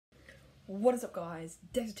What is up, guys?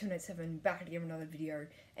 Dexter287 back again with another video,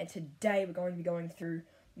 and today we're going to be going through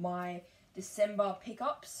my December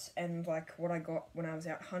pickups and like what I got when I was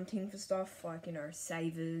out hunting for stuff, like, you know,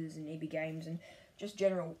 savers and EB Games and just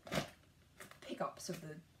general pickups of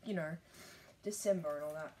the, you know, December and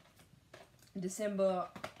all that. December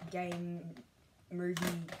game movie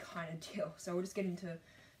kind of deal. So we'll just get into the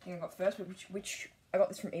thing I got first, which I got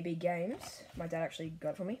this from EB Games. My dad actually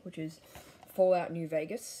got it for me, which is Fallout New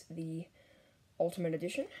Vegas, the Ultimate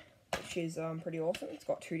Edition, which is pretty awesome. It's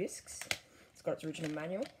got 2 discs. It's got its original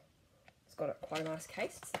manual. It's got quite a nice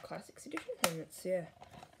case. It's the Classics Edition, and it's, yeah,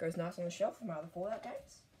 goes nice on the shelf with my other Fallout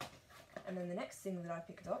games. And then the next thing that I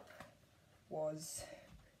picked up was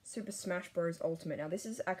Super Smash Bros. Ultimate. Now, this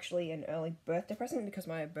is actually an early birthday present because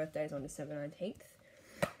my birthday is on December 19th.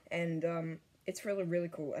 And it's really, really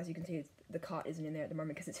cool. As you can see, the cart isn't in there at the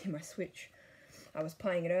moment because it's in my Switch. I was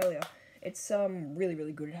playing it earlier. It's really,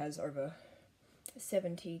 really good. It has over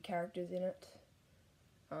 70 characters in it.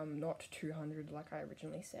 Not 200 like I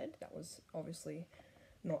originally said. That was obviously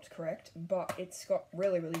not correct. But it's got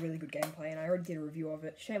really, really, really good gameplay, and I already did a review of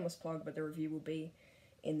it. Shameless plug, but the review will be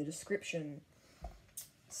in the description.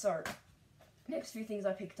 So, next few things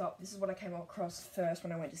I picked up. This is what I came across first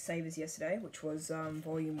when I went to Savers yesterday, which was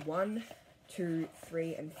Volume 1, 2,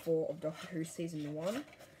 3, and 4 of Doctor Who Season 1,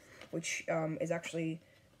 which is actually...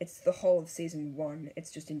 It's the whole of Season 1, it's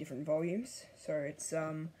just in different volumes, so it's,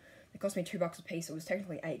 it cost me $2 a piece. It was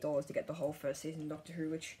technically $8 to get the whole first season of Doctor Who,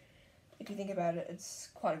 which, if you think about it, it's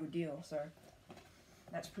quite a good deal, so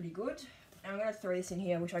that's pretty good. Now I'm going to throw this in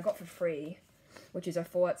here, which I got for free, which is a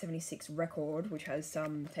Fallout 76 record, which has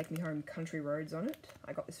some Take Me Home Country Roads on it.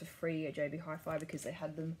 I got this for free at JB Hi-Fi because they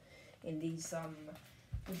had them in these,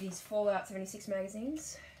 with these Fallout 76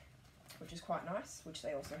 magazines, which is quite nice, which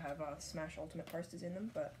they also have Smash Ultimate posters in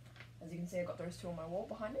them, but as you can see, I've got those 2 on my wall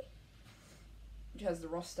behind me, which has the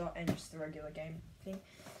roster and just the regular game thing.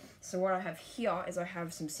 So what I have here is I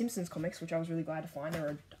have some Simpsons comics, which I was really glad to find.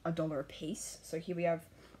 They're $1 a piece. So here we have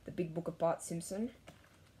the Big Book of Bart Simpson.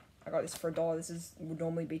 I got this for $1. This would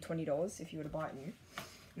normally be $20 if you were to buy it new.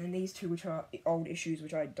 And then these 2, which are old issues,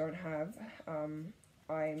 which I don't have.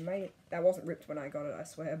 That wasn't ripped when I got it, I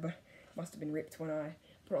swear, but it must have been ripped when I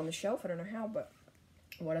put it on the shelf. I don't know how, but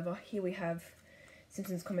whatever. Here we have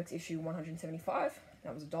Simpsons Comics issue 175.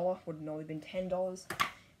 That was $1. Would have normally been $10.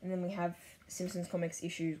 And then we have Simpsons Comics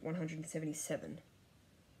issue 177,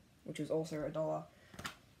 which was also $1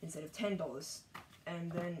 instead of $10.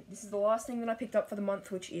 And then this is the last thing that I picked up for the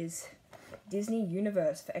month, which is Disney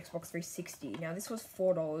Universe for Xbox 360. Now this was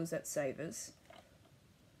 $4 at Savers.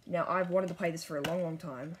 Now I've wanted to play this for a long, long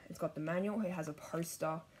time. It's got the manual. It has a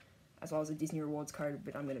poster, as well as a Disney Rewards code,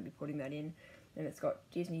 but I'm going to be putting that in. And it's got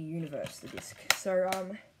Disney Universe, the disc. So,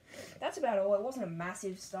 that's about all. It wasn't a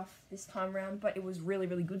massive stuff this time around, but it was really,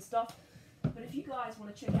 really good stuff. But if you guys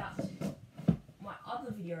want to check out my other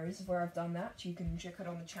videos where I've done that, you can check it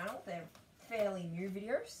on the channel. They're fairly new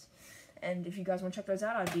videos. And if you guys want to check those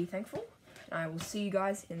out, I'd be thankful. And I will see you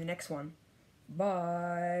guys in the next one.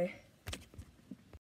 Bye.